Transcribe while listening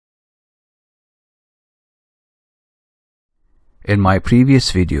In my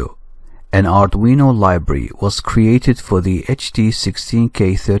previous video, an Arduino library was created for the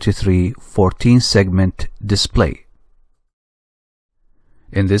HD16K33 14-segment display.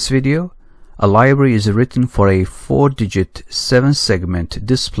 In this video, a library is written for a 4-digit 7-segment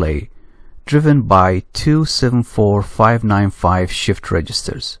display driven by two 74HC595 shift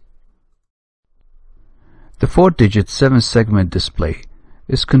registers. The 4-digit 7-segment display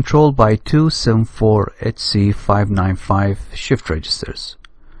is controlled by two 74HC595 shift registers.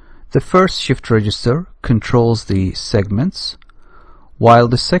 The first shift register controls the segments, while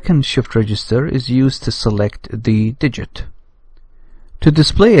the second shift register is used to select the digit. To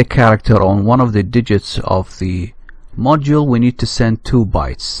display a character on one of the digits of the module, we need to send 2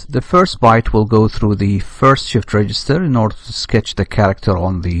 bytes. The first byte will go through the first shift register in order to sketch the character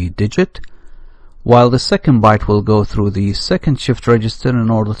on the digit, while the second byte will go through the second shift register in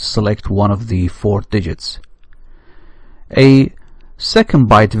order to select one of the 4 digits. A second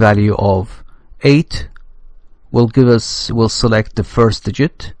byte value of 8 will select the first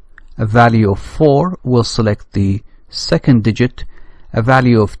digit, a value of 4 will select the second digit, a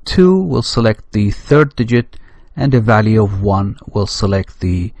value of 2 will select the third digit, and a value of 1 will select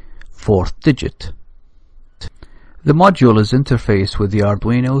the fourth digit. The module is interfaced with the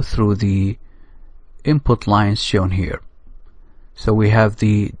Arduino through the input lines shown here. So we have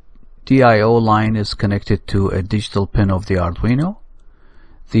the DIO line is connected to a digital pin of the Arduino,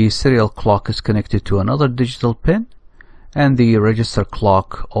 the serial clock is connected to another digital pin, and the register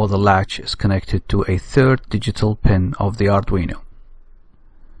clock or the latch is connected to a third digital pin of the Arduino.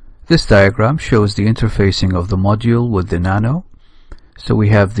 This diagram shows the interfacing of the module with the Nano. So we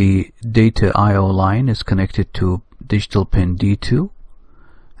have the data I/O line is connected to digital pin D2,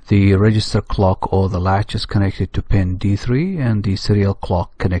 the register clock or the latch is connected to pin D3, and the serial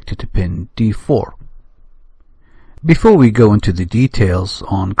clock connected to pin D4. Before we go into the details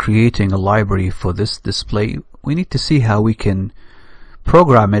on creating a library for this display, we need to see how we can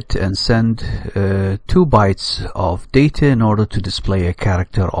program it and send 2 bytes of data in order to display a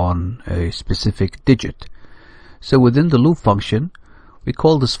character on a specific digit. So within the loop function, we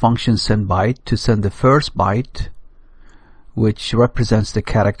call this function sendByte to send the first byte, which represents the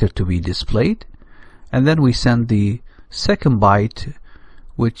character to be displayed, and then we send the second byte,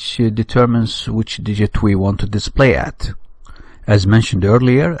 which determines which digit we want to display at. As mentioned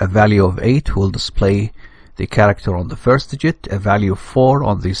earlier, a value of 8 will display the character on the first digit, a value of 4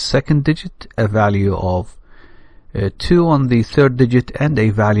 on the second digit, a value of 2 on the third digit, and a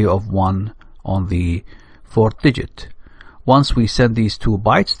value of 1 on the fourth digit. Once we send these 2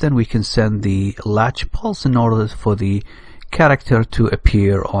 bytes, then we can send the latch pulse in order for the character to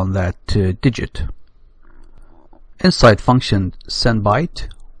appear on that digit. Inside function sendByte,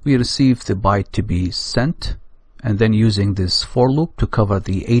 we receive the byte to be sent, and then using this for loop to cover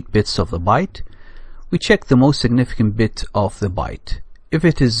the 8 bits of the byte, we check the most significant bit of the byte. If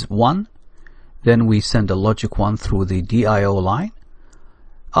it is 1, then we send a logic 1 through the DIO line.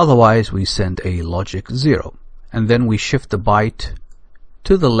 Otherwise, we send a logic 0. And then we shift the byte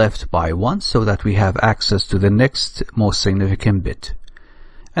to the left by 1 so that we have access to the next most significant bit.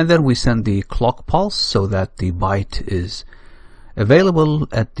 And then we send the clock pulse so that the byte is available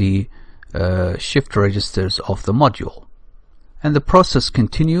at the shift registers of the module. And the process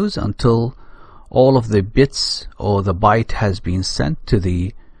continues until all of the bits or the byte has been sent to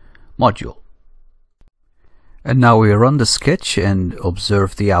the module. And now we run the sketch and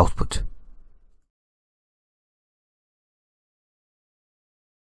observe the output.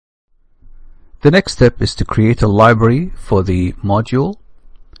 The next step is to create a library for the module,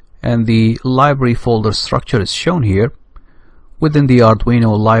 and the library folder structure is shown here. Within the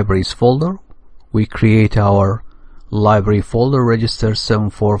Arduino libraries folder, we create our library folder register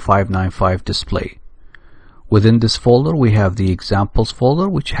 74HC595 display. Within this folder we have the examples folder,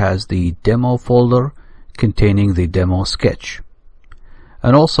 which has the demo folder containing the demo sketch.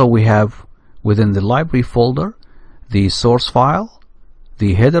 And also we have within the library folder the source file,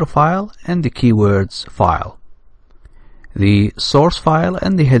 the header file, and the keywords file. The source file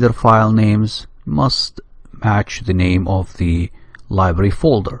and the header file names must match the name of the library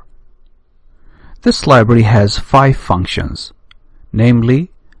folder. This library has 5 functions,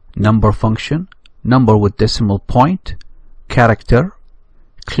 namely number function, number with decimal point, character,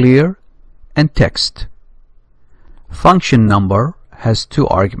 clear, and text. Function number has 2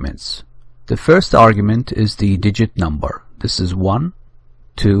 arguments. The first argument is the digit number. This is 1,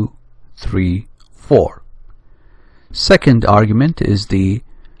 2, 3, 4. Second argument is the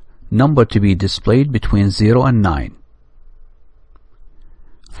number to be displayed between 0 and 9.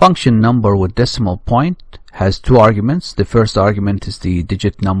 Function number with decimal point has two arguments. The first argument is the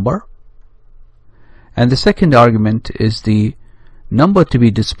digit number, and the second argument is the number to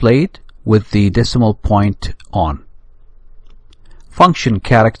be displayed with the decimal point on. Function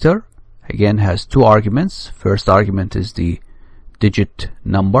character again has two arguments. First argument is the digit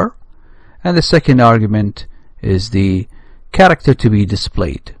number, and the second argument is the character to be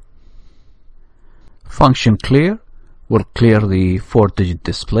displayed. Function clear will clear the 4-digit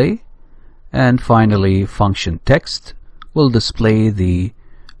display, and finally function text will display the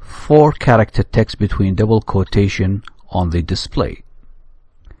 4-character text between double quotation on the display.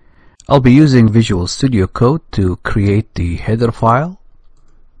 I'll be using Visual Studio Code to create the header file,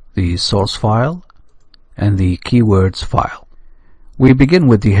 the source file, and the keywords file. We begin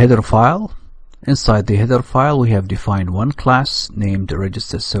with the header file. Inside the header file, we have defined one class named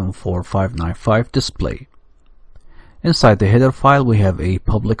register 74HC595 display. Inside the header file, we have a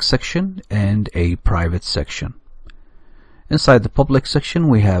public section and a private section. Inside the public section,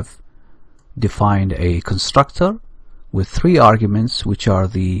 we have defined a constructor with 3 arguments, which are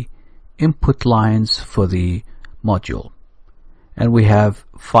the input lines for the module. And we have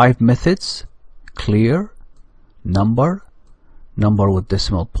 5 methods: clear, number, number with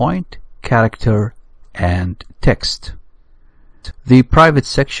decimal point, character, and text. The private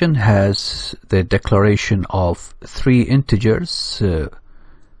section has the declaration of 3 integers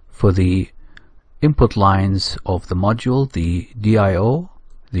for the input lines of the module: the DIO,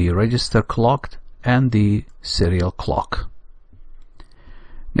 the register clock, and the serial clock.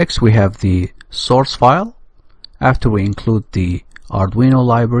 Next, we have the source file. After we include the Arduino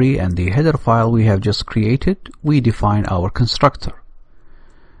library and the header file we have just created, we define our constructor.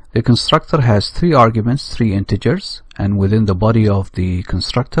 The constructor has 3 arguments, 3 integers, and within the body of the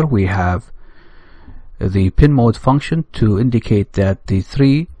constructor we have the pin mode function to indicate that the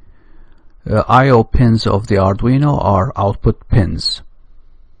 3 I/O pins of the Arduino are output pins.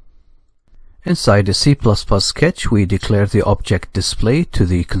 Inside the C++ sketch, we declare the object display to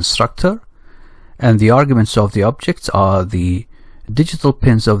the constructor, and the arguments of the objects are the digital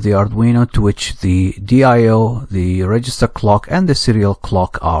pins of the Arduino to which the DIO, the register clock, and the serial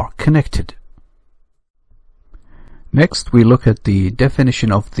clock are connected. Next, we look at the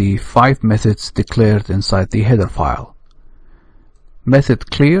definition of the 5 methods declared inside the header file. Method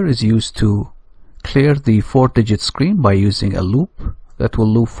clear is used to clear the 4-digit screen by using a loop that will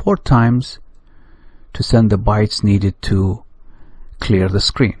loop 4 times to send the bytes needed to clear the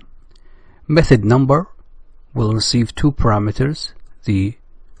screen. Method number will receive 2 parameters: the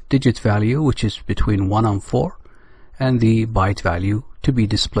digit value, which is between 1 and 4, and the byte value to be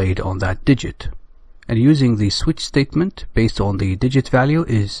displayed on that digit. And using the switch statement based on the digit value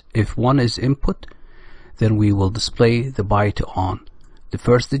is, if 1 is input, then we will display the byte on the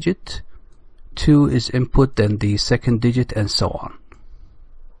first digit, 2 is input, then the second digit, and so on.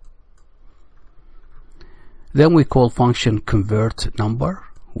 Then we call function convert number,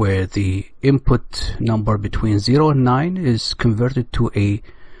 where the input number between 0 and 9 is converted to a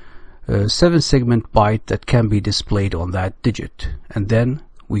 7-segment byte that can be displayed on that digit. And then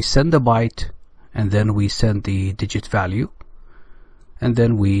we send the byte, and then we send the digit value, and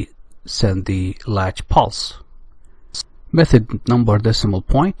then we send the latch pulse. Method number decimal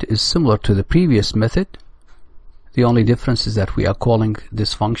point is similar to the previous method. The only difference is that we are calling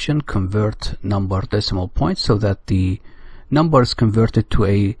this function convert number decimal point so that the number is converted to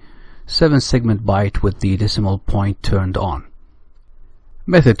a 7-segment byte with the decimal point turned on.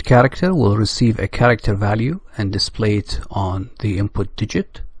 Method character will receive a character value and display it on the input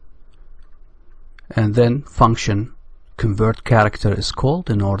digit. And then function convert character is called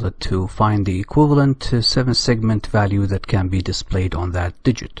in order to find the equivalent 7-segment value that can be displayed on that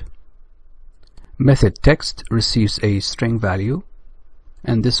digit. Method text receives a string value,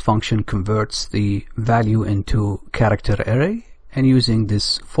 and this function converts the value into character array, and using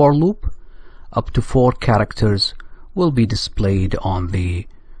this for loop, up to 4 characters will be displayed on the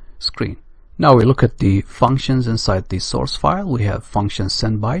screen. Now we look at the functions inside the source file. We have function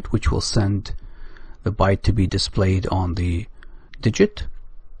sendByte, which will send the byte to be displayed on the digit.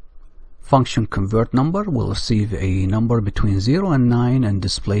 Function convert number will receive a number between 0 and 9 and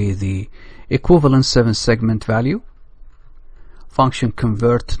display the equivalent 7-segment value. Function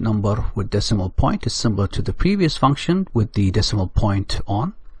convert number with decimal point is similar to the previous function with the decimal point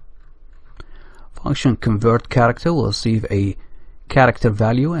on. Function convert character will receive a character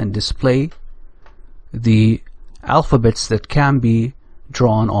value and display the alphabets that can be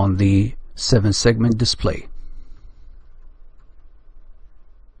drawn on the 7-segment display.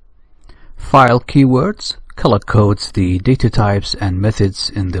 File keywords color codes the data types and methods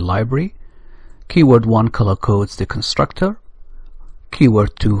in the library. Keyword 1 color codes the constructor.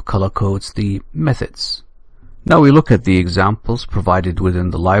 Keyword 2 color codes the methods. Now we look at the examples provided within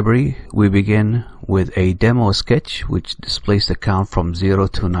the library. We begin with a demo sketch which displays the count from 0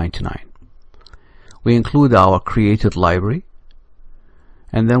 to 99. We include our created library,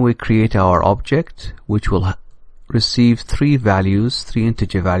 and then we create our object which will receive three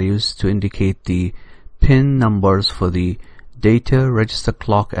integer values to indicate the pin numbers for the data, register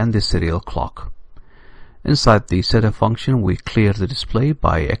clock, and the serial clock. Inside the setup function, we clear the display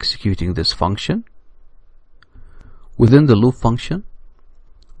by executing this function. Within the loop function,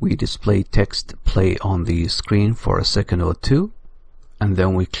 we display text play on the screen for a second or two, and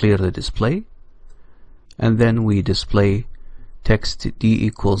then we clear the display, and then we display text d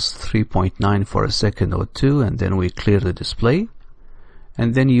equals 3.9 for a second or two, and then we clear the display,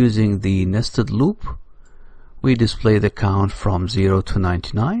 and then using the nested loop, we display the count from 0 to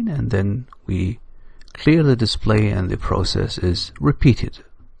 99, and then we clear the display, and the process is repeated.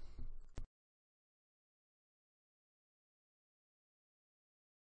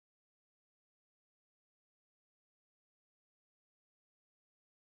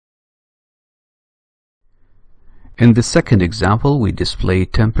 In the second example, we display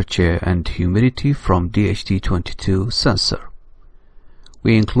temperature and humidity from DHT22 sensor.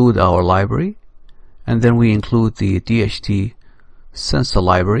 We include our library, and then we include the DHT sensor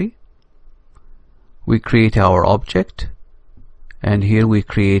library. We create our object, and here we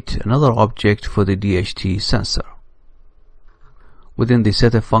create another object for the DHT sensor. Within the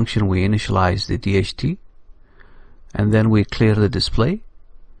setup function, we initialize the DHT, and then we clear the display,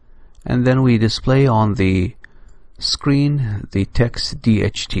 and then we display on the screen the text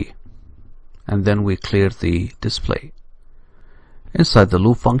DHT, and then we clear the display. Inside the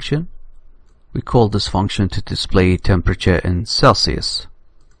loop function, we call this function to display temperature in Celsius.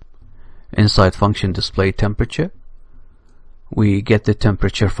 Inside function display temperature, we get the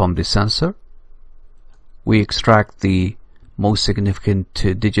temperature from the sensor. We extract the most significant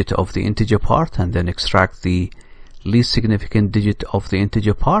digit of the integer part, and then extract the least significant digit of the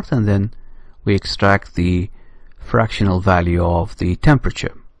integer part, and then we extract the fractional value of the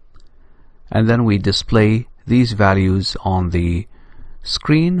temperature, and then we display these values on the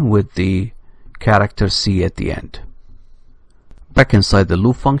screen with the character C at the end. Back inside the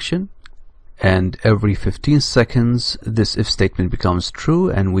loop function, and every 15 seconds this if statement becomes true,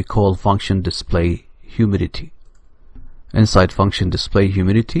 and we call function display humidity. Inside function display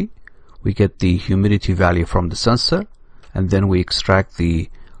humidity, we get the humidity value from the sensor, and then we extract the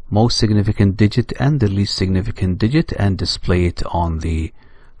most significant digit and the least significant digit and display it on the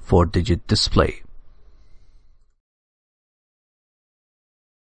 4-digit display.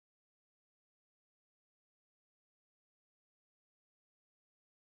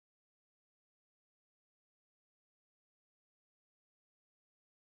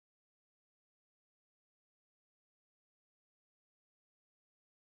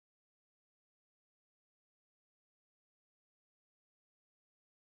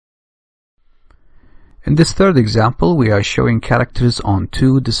 In this third example, we are showing characters on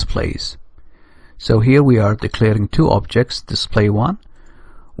two displays. So here we are declaring two objects, display 1,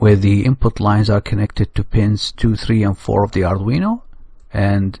 where the input lines are connected to pins 2, 3, and 4 of the Arduino,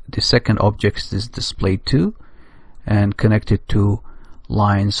 and the second object is display 2 and connected to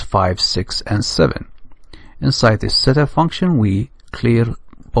lines 5, 6, and 7. Inside this setup function, we clear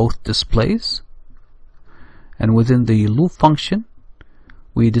both displays, and within the loop function,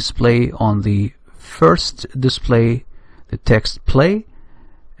 we display on the first display the text play,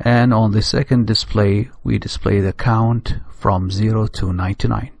 and on the second display we display the count from 0 to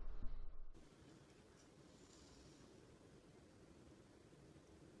 99.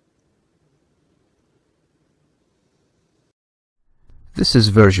 This is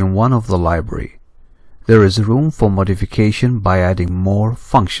version 1 of the library. There is room for modification by adding more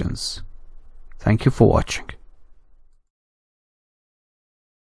functions. Thank you for watching.